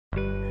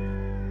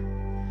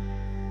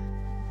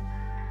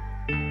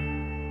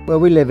Well,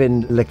 we live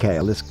in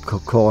Lecale, this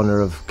corner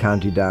of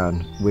County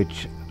Down,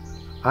 which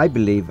I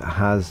believe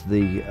has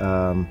the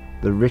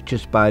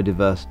richest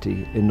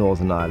biodiversity in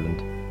Northern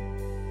Ireland.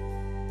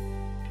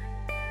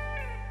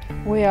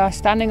 We are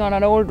standing on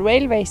an old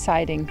railway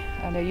siding,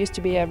 and there used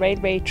to be a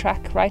railway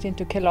track right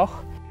into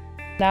Killoch.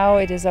 Now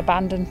it is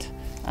abandoned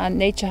and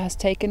nature has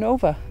taken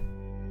over.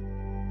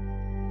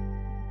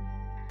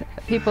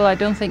 People, I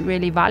don't think,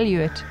 really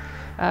value it,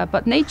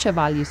 but nature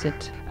values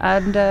it.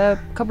 And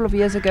a couple of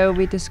years ago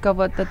we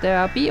discovered that there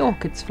are bee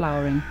orchids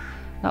flowering.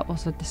 That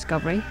was a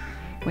discovery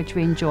which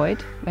we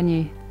enjoyed, when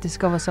you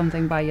discover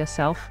something by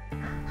yourself.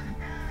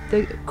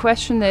 The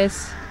question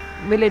is,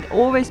 will it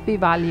always be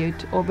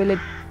valued or will it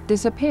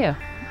disappear,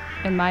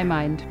 in my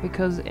mind,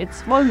 because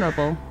it's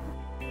vulnerable?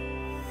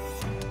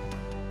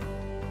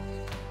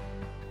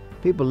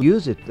 People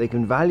use it, they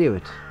can value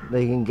it,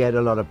 they can get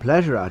a lot of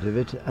pleasure out of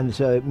it, and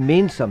so it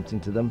means something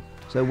to them.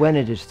 So when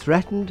it is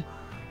threatened,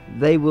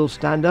 they will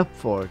stand up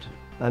for it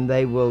and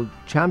they will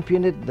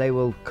champion it, they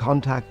will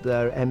contact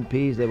their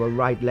MPs, they will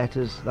write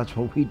letters. That's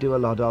what we do a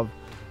lot of.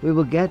 We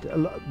will get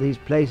these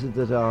places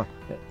that are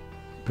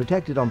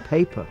protected on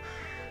paper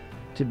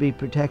to be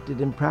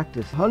protected in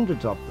practice,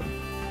 hundreds of them.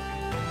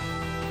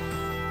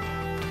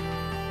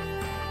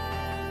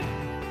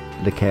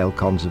 Lecale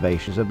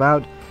Conservation is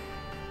about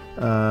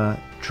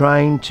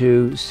trying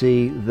to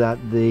see that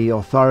the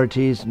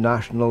authorities,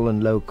 national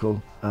and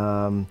local,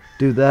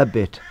 do their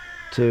bit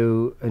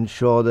to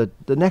ensure that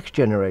the next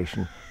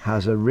generation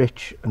has a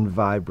rich and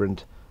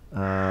vibrant,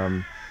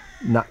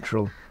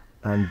 natural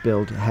and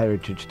built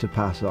heritage to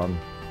pass on.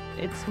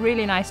 It's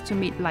really nice to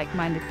meet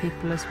like-minded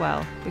people as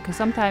well, because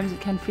sometimes it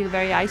can feel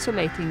very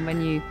isolating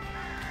when you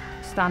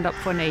stand up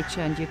for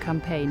nature and you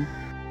campaign.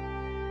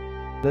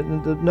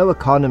 No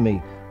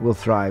economy will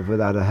thrive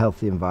without a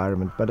healthy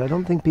environment, but I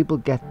don't think people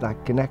get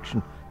that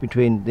connection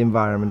between the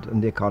environment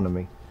and the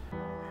economy.